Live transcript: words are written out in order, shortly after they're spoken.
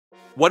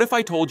What if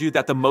I told you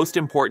that the most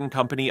important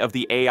company of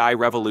the AI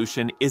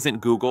revolution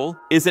isn't Google,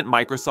 isn't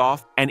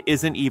Microsoft, and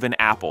isn't even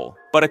Apple,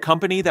 but a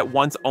company that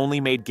once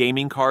only made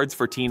gaming cards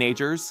for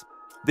teenagers?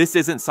 This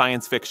isn't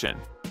science fiction.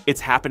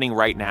 It's happening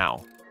right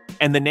now.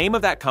 And the name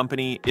of that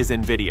company is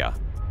Nvidia.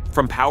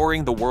 From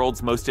powering the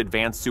world's most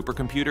advanced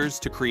supercomputers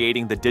to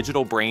creating the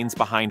digital brains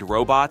behind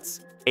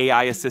robots,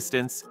 AI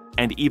assistants,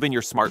 and even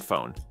your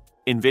smartphone,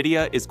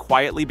 Nvidia is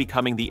quietly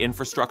becoming the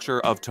infrastructure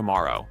of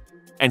tomorrow.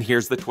 And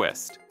here's the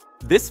twist.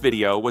 This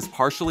video was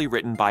partially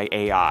written by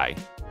AI,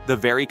 the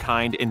very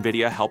kind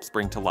Nvidia helps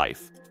bring to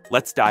life.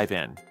 Let's dive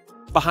in.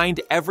 Behind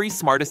every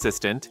smart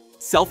assistant,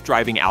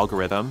 self-driving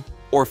algorithm,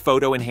 or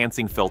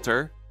photo-enhancing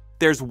filter,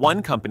 there's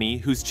one company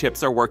whose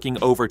chips are working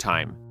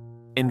overtime: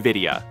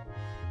 Nvidia.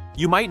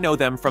 You might know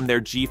them from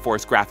their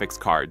GeForce graphics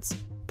cards,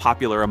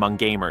 popular among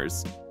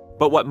gamers.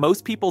 But what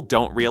most people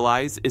don't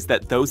realize is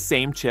that those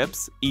same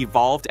chips,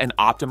 evolved and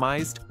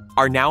optimized,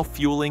 are now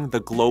fueling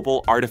the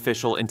global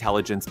artificial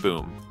intelligence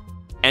boom.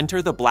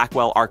 Enter the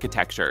Blackwell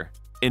architecture,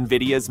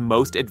 Nvidia's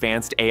most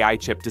advanced AI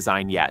chip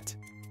design yet.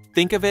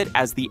 Think of it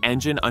as the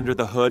engine under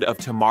the hood of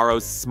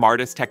tomorrow's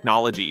smartest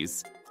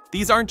technologies.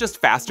 These aren't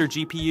just faster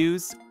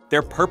GPUs,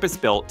 they're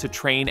purpose-built to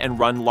train and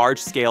run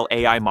large-scale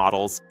AI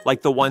models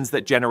like the ones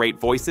that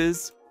generate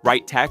voices,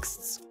 write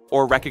texts,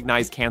 or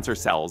recognize cancer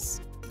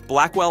cells.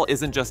 Blackwell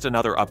isn't just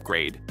another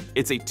upgrade,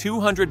 it's a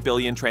 200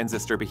 billion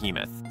transistor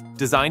behemoth,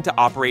 designed to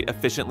operate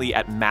efficiently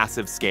at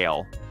massive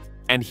scale.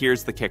 And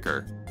here's the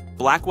kicker.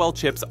 Blackwell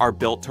chips are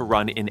built to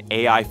run in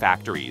AI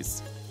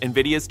factories,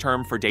 Nvidia's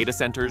term for data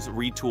centers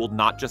retooled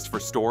not just for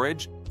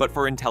storage, but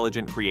for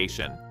intelligent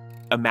creation.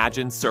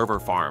 Imagine server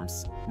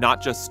farms,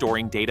 not just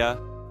storing data,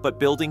 but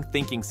building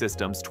thinking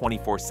systems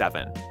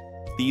 24/7.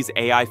 These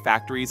AI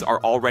factories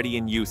are already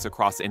in use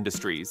across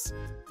industries.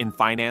 In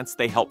finance,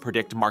 they help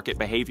predict market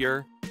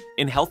behavior.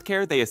 In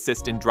healthcare, they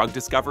assist in drug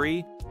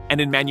discovery.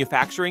 And in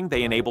manufacturing,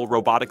 they enable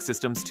robotic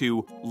systems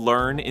to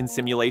learn in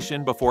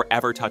simulation before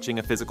ever touching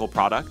a physical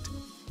product.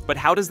 But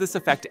how does this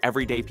affect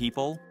everyday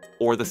people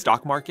or the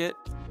stock market?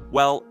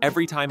 Well,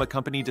 every time a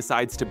company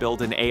decides to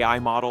build an AI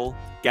model,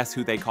 guess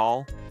who they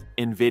call?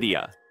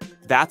 Nvidia.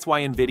 That's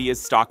why Nvidia's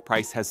stock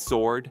price has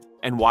soared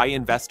and why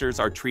investors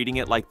are treating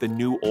it like the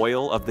new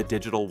oil of the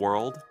digital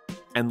world.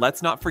 And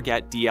let's not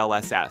forget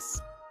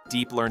DLSS,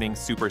 Deep Learning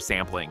Super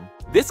Sampling.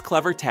 This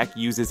clever tech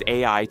uses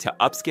AI to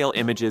upscale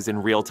images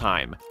in real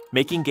time,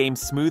 making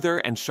games smoother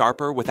and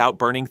sharper without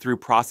burning through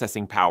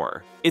processing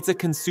power. It's a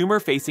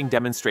consumer-facing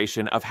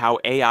demonstration of how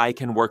AI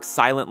can work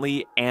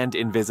silently and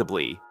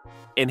invisibly,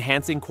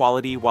 enhancing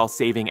quality while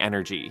saving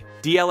energy.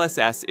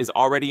 DLSS is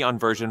already on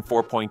version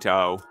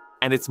 4.0,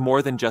 and it's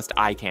more than just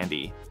eye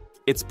candy.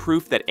 It's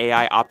proof that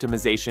AI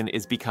optimization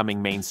is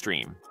becoming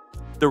mainstream.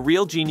 The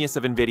real genius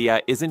of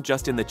Nvidia isn't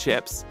just in the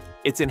chips,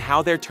 it's in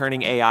how they're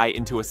turning AI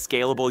into a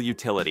scalable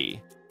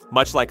utility.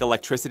 Much like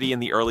electricity in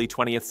the early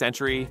 20th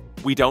century,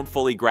 we don't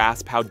fully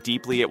grasp how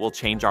deeply it will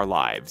change our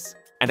lives.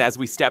 And as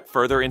we step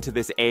further into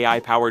this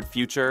AI-powered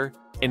future,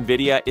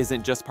 Nvidia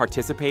isn't just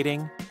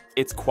participating,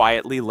 it's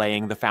quietly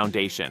laying the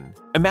foundation.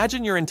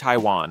 Imagine you're in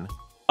Taiwan,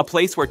 a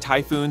place where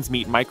typhoons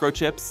meet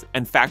microchips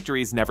and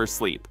factories never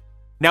sleep.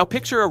 Now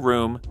picture a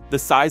room the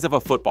size of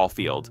a football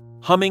field,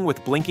 humming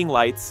with blinking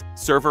lights,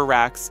 server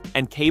racks,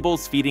 and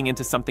cables feeding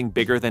into something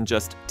bigger than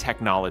just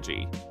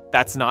technology.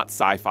 That's not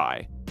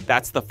sci-fi.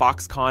 That's the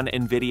Foxconn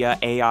Nvidia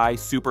AI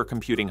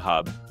Supercomputing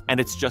Hub, and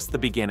it's just the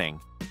beginning.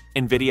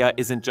 Nvidia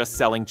isn't just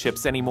selling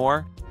chips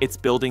anymore, it's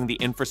building the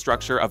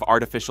infrastructure of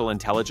artificial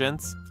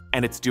intelligence,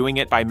 and it's doing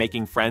it by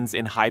making friends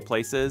in high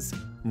places,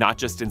 not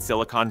just in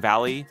Silicon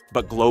Valley,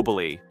 but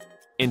globally.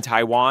 In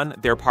Taiwan,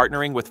 they're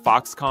partnering with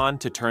Foxconn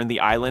to turn the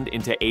island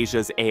into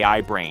Asia's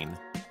AI brain.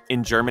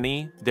 In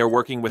Germany, they're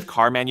working with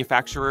car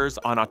manufacturers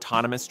on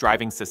autonomous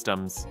driving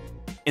systems.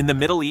 In the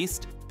Middle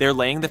East, they're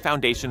laying the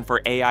foundation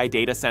for AI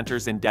data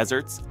centers in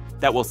deserts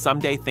that will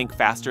someday think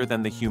faster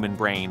than the human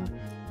brain.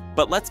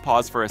 But let's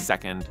pause for a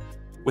second.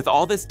 With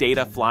all this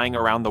data flying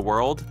around the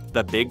world,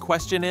 the big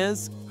question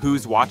is,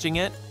 who's watching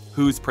it?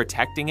 Who's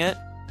protecting it?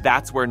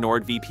 That's where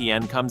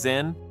NordVPN comes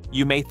in.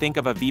 You may think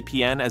of a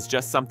VPN as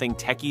just something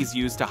techies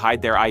use to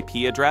hide their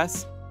IP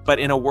address, but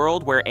in a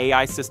world where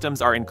AI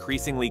systems are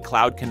increasingly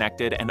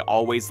cloud-connected and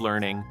always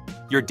learning,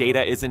 your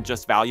data isn't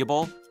just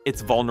valuable,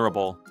 it's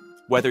vulnerable.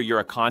 Whether you're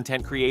a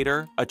content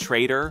creator, a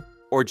trader,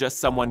 or just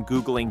someone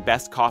Googling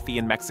best coffee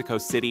in Mexico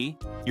City,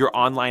 your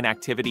online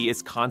activity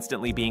is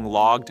constantly being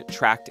logged,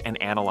 tracked,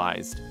 and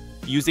analyzed.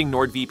 Using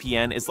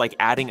NordVPN is like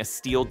adding a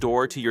steel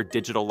door to your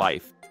digital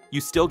life. You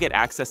still get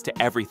access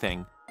to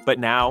everything, but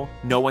now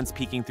no one's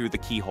peeking through the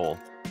keyhole.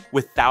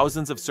 With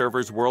thousands of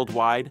servers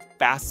worldwide,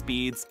 fast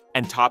speeds,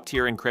 and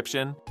top-tier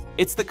encryption,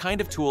 it's the kind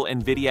of tool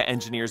Nvidia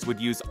engineers would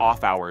use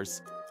off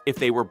hours if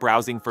they were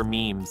browsing for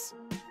memes.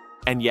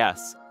 And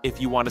yes, if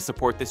you want to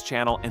support this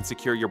channel and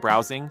secure your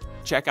browsing,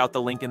 check out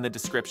the link in the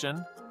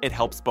description. It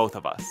helps both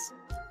of us.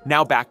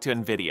 Now back to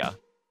Nvidia.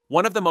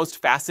 One of the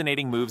most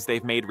fascinating moves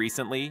they've made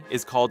recently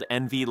is called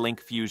NVLink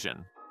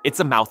Fusion. It's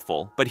a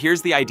mouthful, but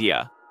here's the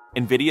idea.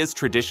 Nvidia's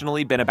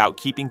traditionally been about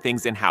keeping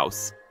things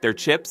in-house, their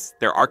chips,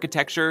 their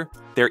architecture,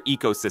 their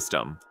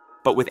ecosystem.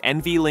 But with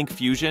NVLink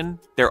Fusion,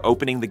 they're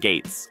opening the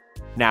gates.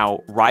 Now,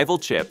 rival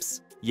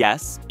chips,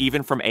 yes,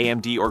 even from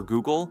AMD or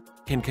Google,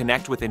 can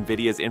connect with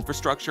Nvidia's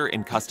infrastructure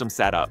in custom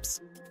setups.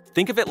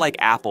 Think of it like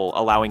Apple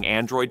allowing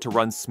Android to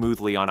run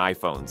smoothly on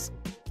iPhones.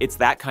 It's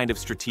that kind of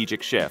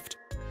strategic shift.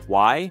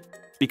 Why?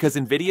 Because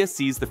Nvidia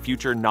sees the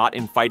future not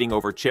in fighting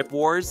over chip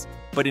wars,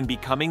 but in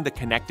becoming the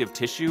connective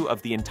tissue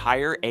of the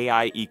entire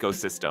AI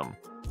ecosystem.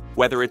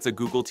 Whether it's a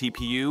Google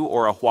TPU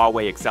or a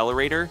Huawei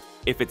accelerator,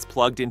 if it's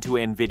plugged into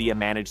an Nvidia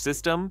managed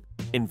system,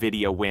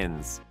 Nvidia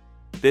wins.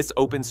 This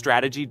open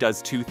strategy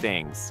does two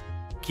things: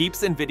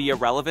 keeps Nvidia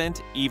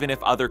relevant even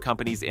if other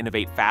companies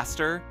innovate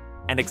faster,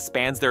 and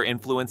expands their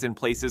influence in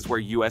places where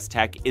US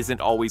tech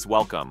isn't always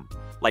welcome,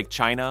 like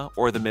China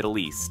or the Middle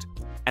East.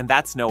 And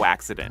that's no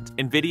accident.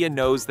 Nvidia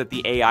knows that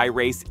the AI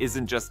race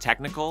isn't just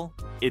technical,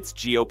 it's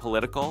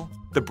geopolitical.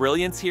 The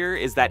brilliance here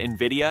is that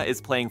Nvidia is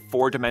playing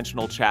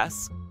four-dimensional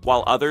chess,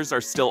 while others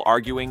are still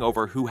arguing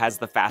over who has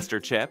the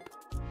faster chip.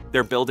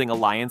 They're building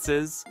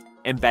alliances,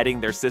 embedding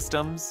their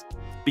systems,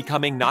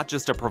 becoming not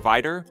just a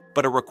provider,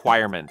 but a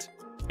requirement.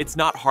 It's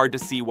not hard to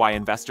see why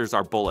investors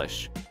are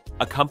bullish.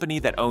 A company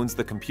that owns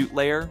the compute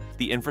layer,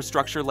 the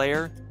infrastructure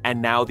layer, and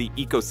now the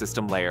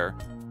ecosystem layer.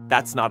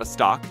 That's not a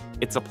stock,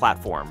 it's a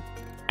platform.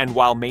 And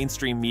while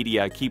mainstream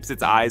media keeps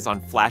its eyes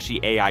on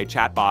flashy AI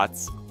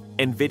chatbots,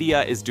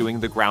 Nvidia is doing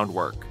the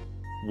groundwork.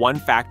 One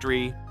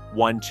factory,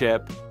 one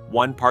chip,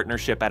 one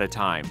partnership at a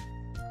time.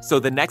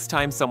 So the next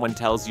time someone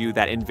tells you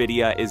that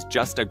Nvidia is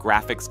just a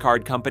graphics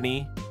card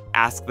company,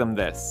 ask them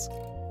this: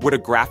 would a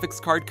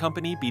graphics card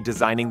company be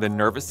designing the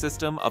nervous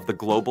system of the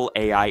global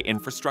AI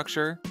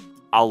infrastructure?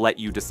 I'll let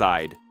you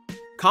decide.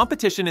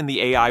 Competition in the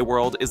AI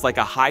world is like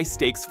a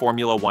high-stakes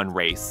Formula One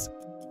race.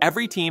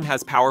 Every team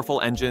has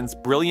powerful engines,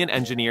 brilliant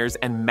engineers,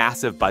 and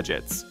massive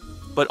budgets.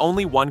 But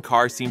only one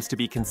car seems to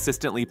be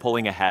consistently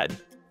pulling ahead,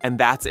 and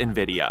that's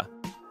Nvidia.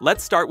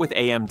 Let's start with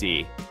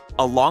AMD.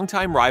 A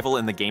longtime rival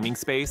in the gaming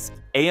space,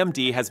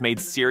 AMD has made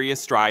serious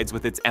strides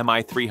with its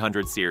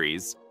MI300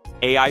 series,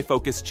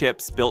 AI-focused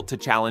chips built to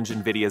challenge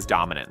Nvidia's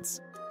dominance.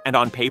 And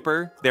on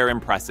paper, they're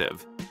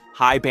impressive.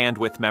 High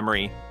bandwidth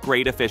memory,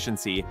 great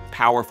efficiency,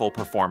 powerful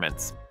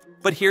performance.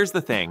 But here's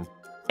the thing,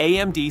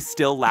 AMD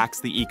still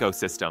lacks the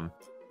ecosystem.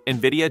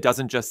 Nvidia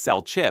doesn't just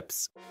sell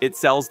chips, it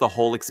sells the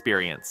whole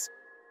experience.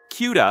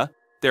 CUDA,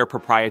 their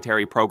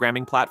proprietary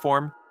programming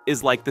platform,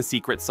 is like the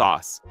secret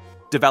sauce.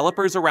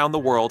 Developers around the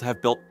world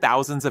have built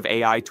thousands of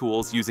AI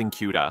tools using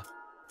CUDA.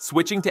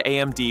 Switching to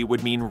AMD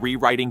would mean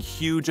rewriting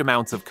huge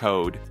amounts of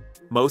code.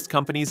 Most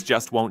companies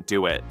just won't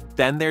do it.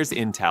 Then there's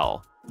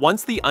Intel.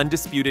 Once the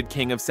undisputed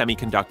king of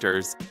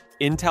semiconductors,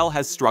 Intel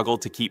has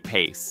struggled to keep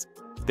pace.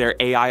 Their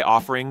AI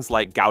offerings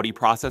like Gaudi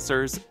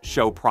processors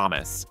show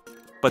promise,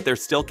 but they're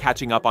still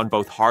catching up on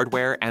both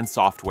hardware and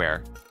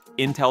software.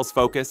 Intel's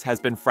focus has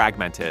been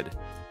fragmented.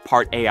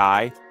 Part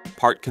AI,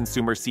 part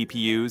consumer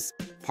CPUs,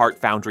 part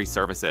foundry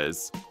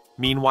services.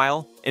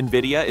 Meanwhile,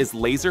 Nvidia is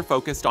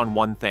laser-focused on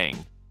one thing: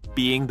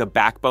 being the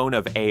backbone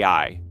of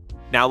AI.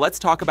 Now let's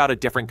talk about a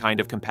different kind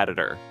of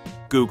competitor: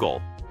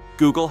 Google.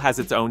 Google has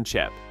its own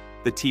chip,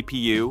 the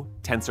TPU,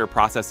 Tensor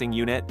Processing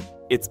Unit.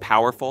 It's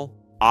powerful,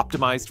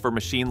 optimized for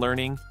machine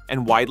learning,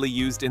 and widely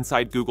used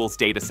inside Google's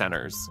data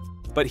centers.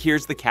 But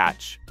here's the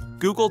catch: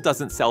 Google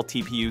doesn't sell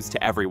TPUs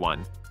to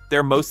everyone.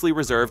 They're mostly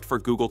reserved for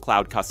Google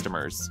Cloud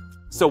customers.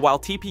 So while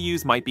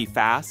TPUs might be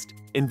fast,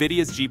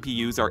 Nvidia's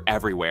GPUs are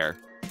everywhere,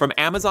 from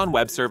Amazon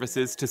Web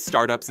Services to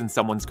startups in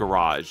someone's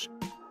garage.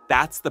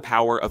 That's the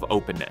power of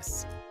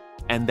openness.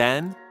 And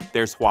then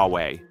there's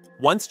Huawei.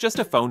 Once just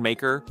a phone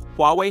maker,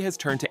 Huawei has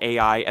turned to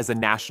AI as a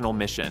national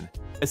mission,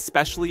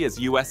 especially as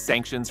US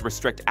sanctions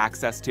restrict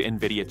access to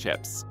Nvidia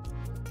chips.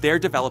 They're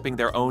developing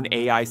their own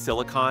AI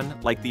silicon,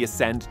 like the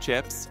Ascend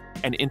chips,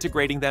 and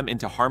integrating them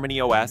into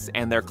Harmony OS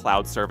and their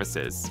cloud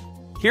services.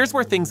 Here's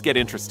where things get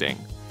interesting.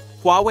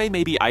 Huawei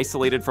may be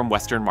isolated from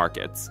Western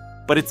markets,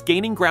 but it's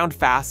gaining ground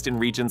fast in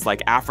regions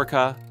like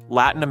Africa,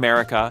 Latin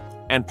America,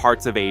 and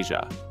parts of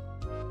Asia.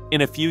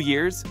 In a few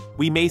years,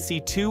 we may see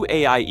two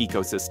AI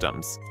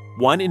ecosystems,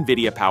 one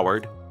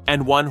Nvidia-powered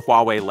and one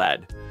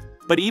Huawei-led.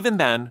 But even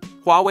then,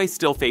 Huawei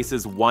still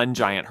faces one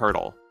giant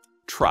hurdle: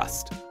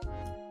 trust.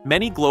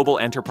 Many global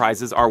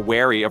enterprises are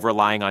wary of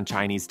relying on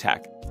Chinese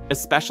tech,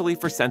 especially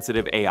for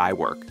sensitive AI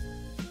work.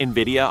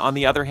 Nvidia, on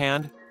the other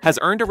hand, has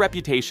earned a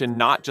reputation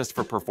not just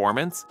for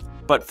performance,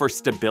 but for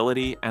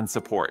stability and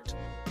support.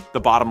 The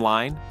bottom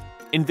line?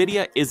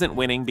 Nvidia isn't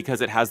winning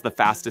because it has the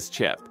fastest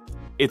chip.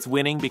 It's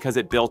winning because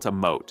it built a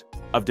moat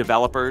of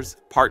developers,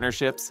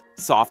 partnerships,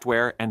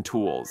 software, and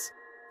tools.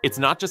 It's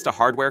not just a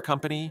hardware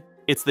company,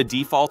 it's the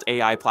default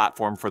AI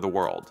platform for the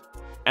world.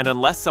 And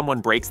unless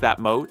someone breaks that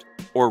moat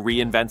or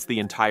reinvents the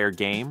entire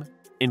game,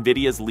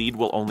 Nvidia's lead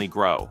will only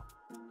grow.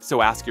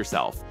 So ask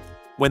yourself,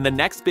 when the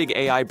next big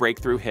AI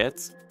breakthrough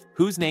hits,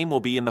 whose name will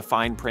be in the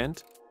fine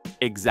print?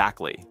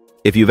 Exactly.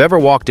 If you've ever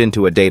walked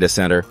into a data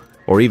center,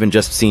 or even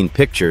just seen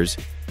pictures,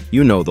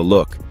 you know the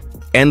look.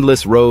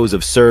 Endless rows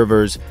of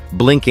servers,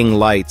 blinking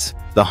lights,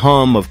 the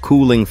hum of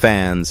cooling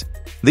fans.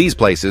 These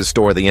places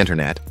store the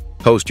internet,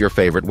 host your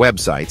favorite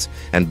websites,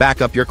 and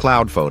back up your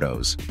cloud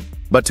photos.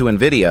 But to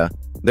Nvidia,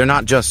 they're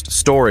not just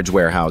storage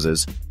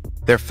warehouses,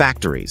 they're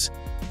factories.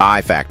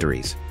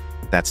 iFactories.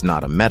 That's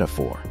not a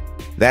metaphor.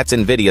 That's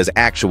Nvidia's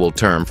actual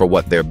term for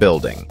what they're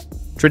building.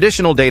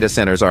 Traditional data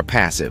centers are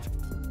passive.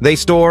 They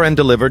store and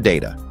deliver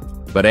data.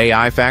 But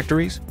AI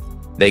factories?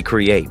 They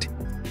create.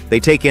 They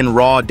take in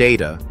raw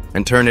data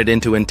and turn it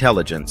into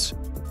intelligence.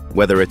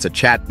 Whether it's a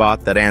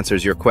chatbot that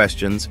answers your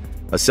questions,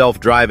 a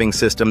self-driving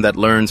system that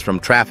learns from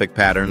traffic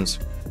patterns,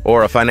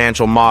 or a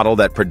financial model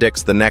that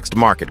predicts the next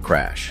market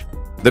crash.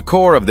 The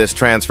core of this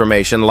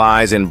transformation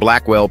lies in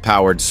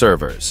Blackwell-powered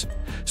servers,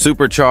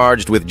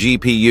 supercharged with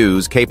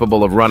GPUs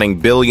capable of running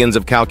billions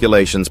of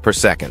calculations per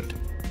second.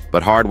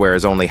 But hardware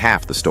is only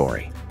half the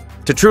story.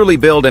 To truly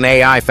build an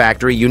AI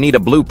factory, you need a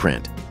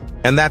blueprint,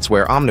 and that's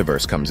where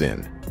Omniverse comes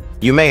in.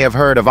 You may have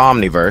heard of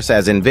Omniverse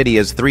as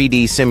Nvidia's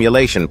 3D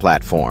simulation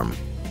platform.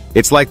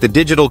 It's like the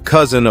digital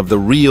cousin of the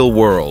real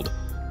world,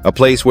 a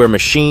place where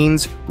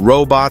machines,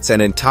 robots,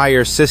 and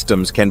entire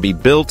systems can be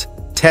built,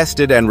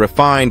 tested, and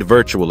refined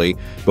virtually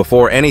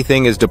before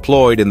anything is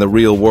deployed in the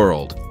real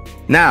world.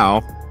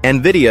 Now,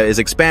 Nvidia is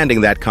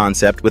expanding that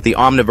concept with the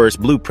Omniverse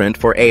Blueprint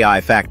for AI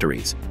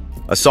factories,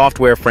 a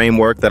software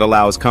framework that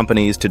allows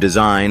companies to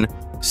design,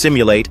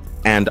 simulate,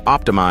 and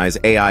optimize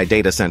AI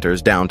data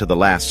centers down to the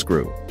last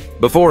screw.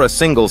 Before a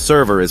single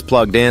server is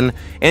plugged in,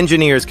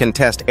 engineers can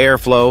test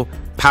airflow,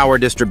 power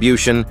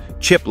distribution,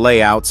 chip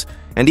layouts,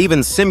 and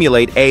even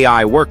simulate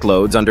AI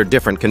workloads under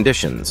different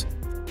conditions.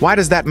 Why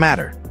does that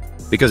matter?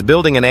 Because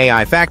building an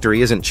AI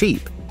factory isn't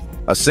cheap.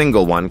 A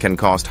single one can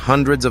cost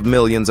hundreds of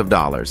millions of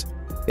dollars.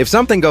 If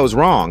something goes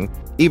wrong,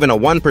 even a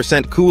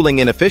 1% cooling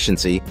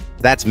inefficiency,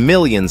 that's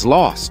millions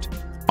lost.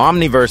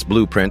 Omniverse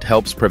Blueprint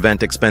helps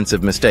prevent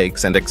expensive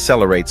mistakes and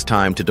accelerates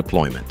time to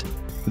deployment.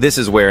 This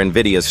is where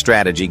Nvidia's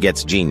strategy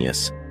gets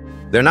genius.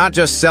 They're not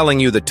just selling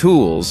you the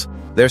tools,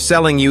 they're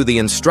selling you the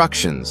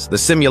instructions, the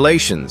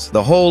simulations,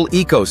 the whole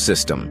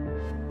ecosystem.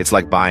 It's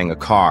like buying a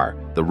car,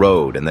 the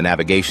road, and the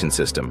navigation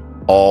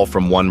system, all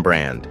from one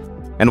brand.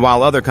 And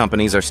while other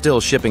companies are still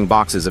shipping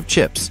boxes of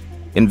chips,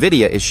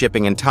 Nvidia is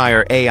shipping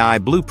entire AI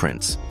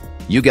blueprints.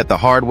 You get the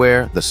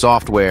hardware, the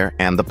software,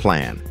 and the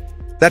plan.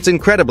 That's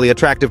incredibly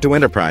attractive to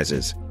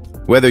enterprises.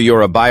 Whether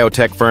you're a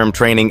biotech firm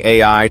training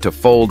AI to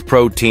fold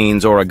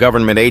proteins or a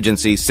government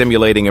agency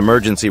simulating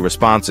emergency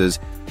responses,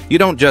 you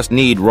don't just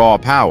need raw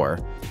power,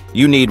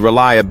 you need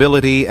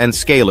reliability and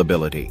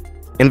scalability.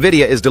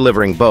 Nvidia is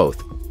delivering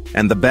both.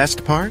 And the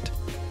best part?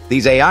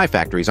 These AI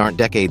factories aren't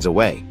decades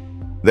away.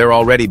 They're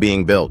already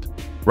being built,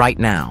 right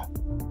now,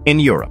 in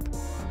Europe,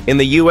 in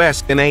the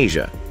US, and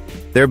Asia.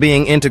 They're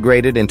being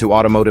integrated into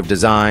automotive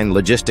design,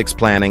 logistics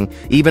planning,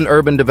 even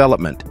urban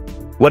development.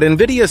 What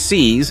Nvidia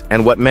sees,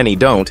 and what many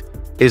don't,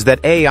 is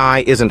that AI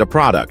isn't a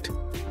product,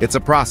 it's a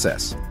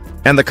process.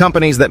 And the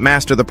companies that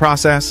master the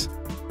process,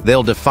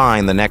 they'll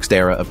define the next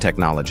era of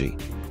technology.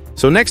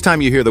 So next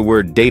time you hear the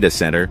word data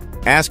center,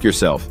 ask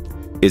yourself,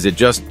 is it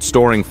just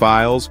storing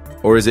files,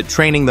 or is it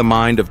training the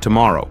mind of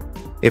tomorrow?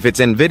 If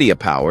it's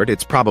Nvidia-powered,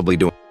 it's probably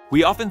doing.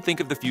 We often think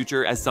of the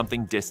future as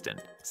something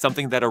distant,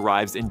 something that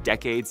arrives in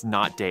decades,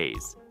 not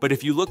days. But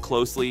if you look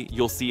closely,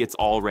 you'll see it's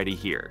already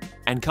here.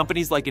 And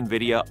companies like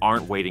Nvidia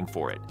aren't waiting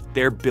for it.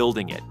 They're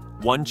building it.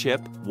 One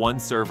chip, one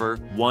server,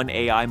 one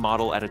AI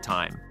model at a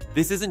time.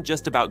 This isn't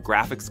just about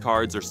graphics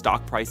cards or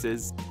stock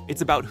prices.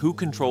 It's about who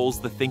controls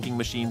the thinking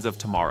machines of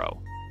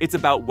tomorrow. It's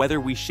about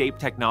whether we shape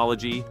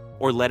technology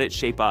or let it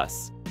shape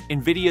us.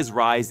 Nvidia's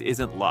rise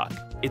isn't luck,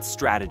 it's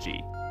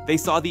strategy. They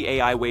saw the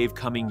AI wave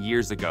coming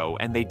years ago,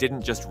 and they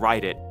didn't just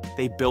ride it,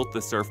 they built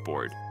the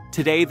surfboard.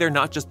 Today, they're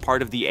not just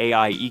part of the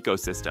AI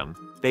ecosystem,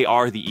 they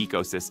are the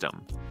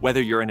ecosystem.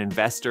 Whether you're an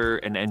investor,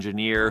 an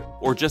engineer,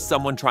 or just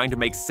someone trying to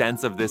make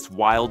sense of this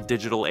wild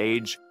digital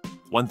age,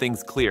 one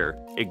thing's clear,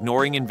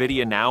 ignoring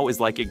Nvidia now is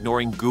like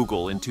ignoring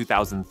Google in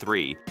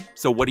 2003.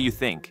 So what do you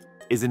think?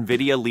 Is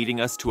Nvidia leading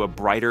us to a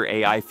brighter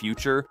AI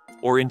future,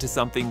 or into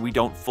something we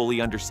don't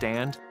fully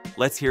understand?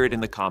 Let's hear it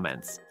in the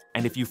comments.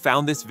 And if you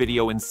found this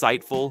video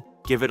insightful,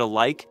 give it a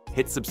like,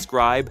 hit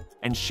subscribe,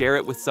 and share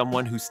it with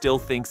someone who still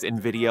thinks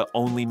Nvidia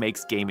only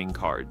makes gaming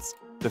cards.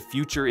 The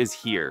future is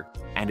here,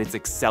 and it's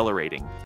accelerating.